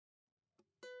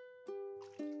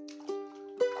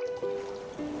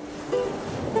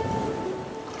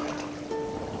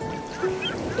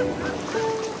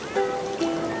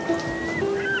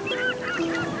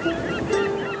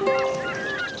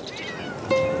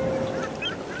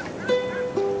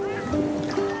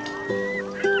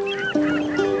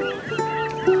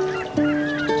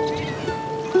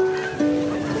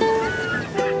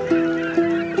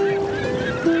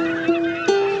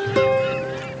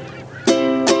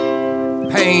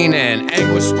pain and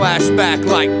anguish splash back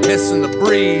like piss in the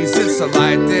breeze. It's a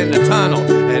light in the tunnel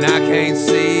and I can't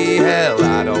see. Hell,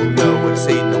 I don't know what's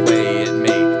eating away at me.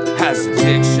 Has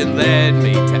addiction led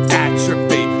me to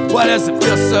atrophy? Why does it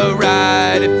feel so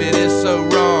right if it is so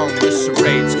wrong? The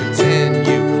charades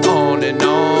continue on and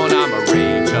on. I'm a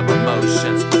rage of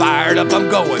emotions, fired up I'm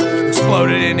going,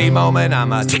 explode at any moment.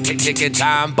 I'm a tick-tick-ticking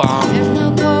time bomb. There's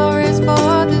no chorus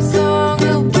for this song,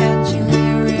 no catchy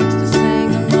lyrics to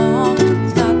sing along.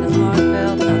 It's nothing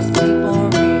heartfelt, nothing deep or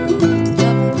real,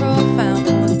 nothing profound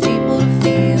for the people to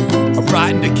feel. I rot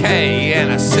in decay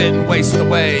and I sit and waste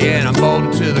away, and I'm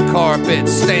bolted to the carpet,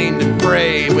 stained and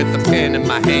frayed, with a pen in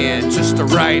my hand just a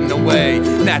writing away.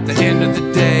 And at the end of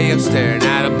the day I'm staring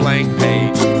at a blank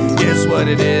page. Is what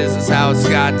it is how it's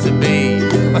got to be.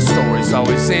 My story's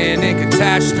always ending in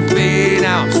catastrophe.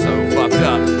 Now I'm so fucked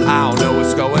up, I don't know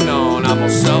what's going on. I'm gonna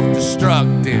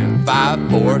self-destruct in 5,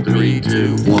 4, 3, 2,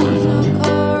 1. There's no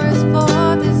chorus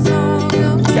for this song,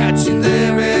 no Catchy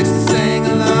lyrics to sing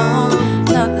along,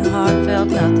 nothing heartfelt,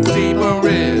 nothing deep or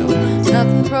real,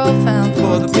 nothing profound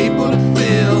for the people to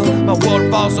feel. My world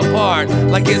falls apart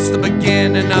like it's the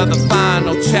beginning of the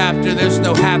final chapter. There's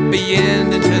no happy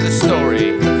ending to the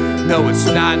story. No, it's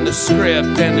not in the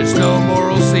script, and there's no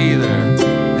morals either.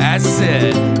 That's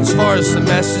it. As far as the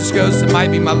message goes, it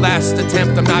might be my last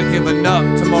attempt. I'm not giving up.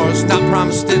 Tomorrow's not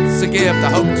promised, it's a gift. I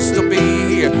hope to still be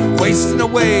here, wasting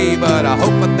away, but I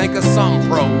hope I think of something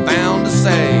profound to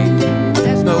say.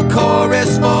 There's no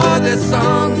chorus for this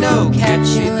song, no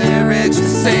catchy lyrics to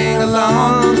sing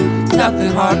along.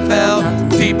 Nothing heartfelt,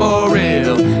 deep or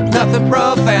real, nothing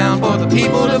profound for the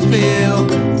people to feel.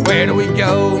 Where do we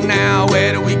go now?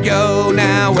 Where do we go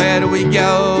now? Where do we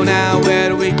go now? Where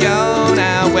do we go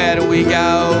now? Where do we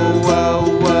go?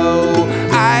 Whoa, whoa.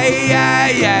 Ay,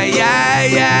 ay, ay,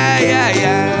 ay, ay, ay,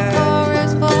 ay.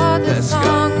 Chorus for this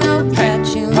song, no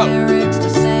catchy lyrics to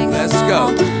sing Let's go.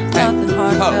 along. Nothing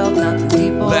heartfelt, nothing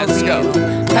deep or Let's go. real,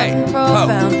 Hey, nothing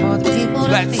profound for the people to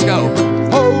let's feel. go.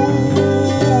 Oh,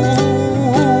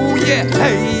 yeah.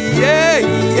 Hey, yeah,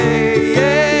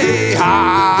 yeah, yeah. Ah.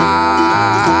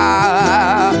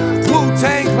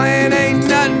 Wu-Tang Clan ain't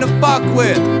nothing to fuck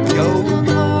with. Go. No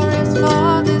chorus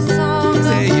for this song, no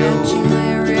Say yo. catchy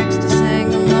lyrics to sing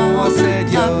along. I said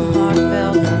yo. Nothing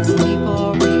heartfelt, nothing deep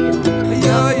or real,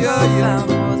 nothing profound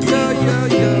for the people to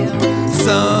feel.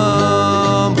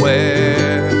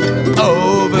 Somewhere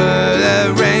over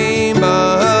the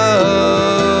rainbow,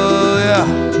 yeah.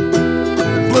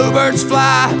 Bluebirds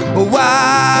fly, but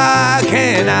why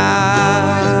can't I?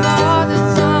 For this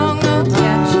song, no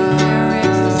catchy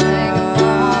lyrics to sing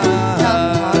along.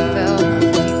 Nothing heartfelt,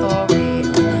 nothing deep or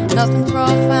real, nothing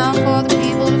profound for the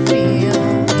people to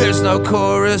feel. There's no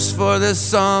chorus for this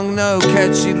song, no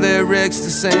catchy lyrics to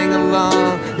sing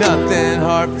along. Nothing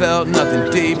heartfelt, nothing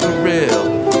deep or real,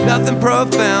 nothing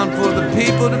profound for the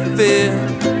people to feel.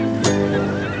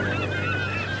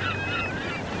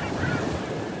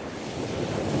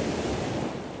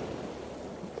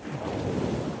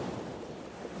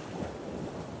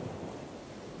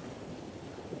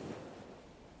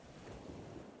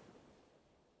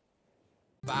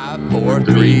 Five, 4,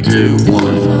 3, 2,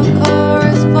 1.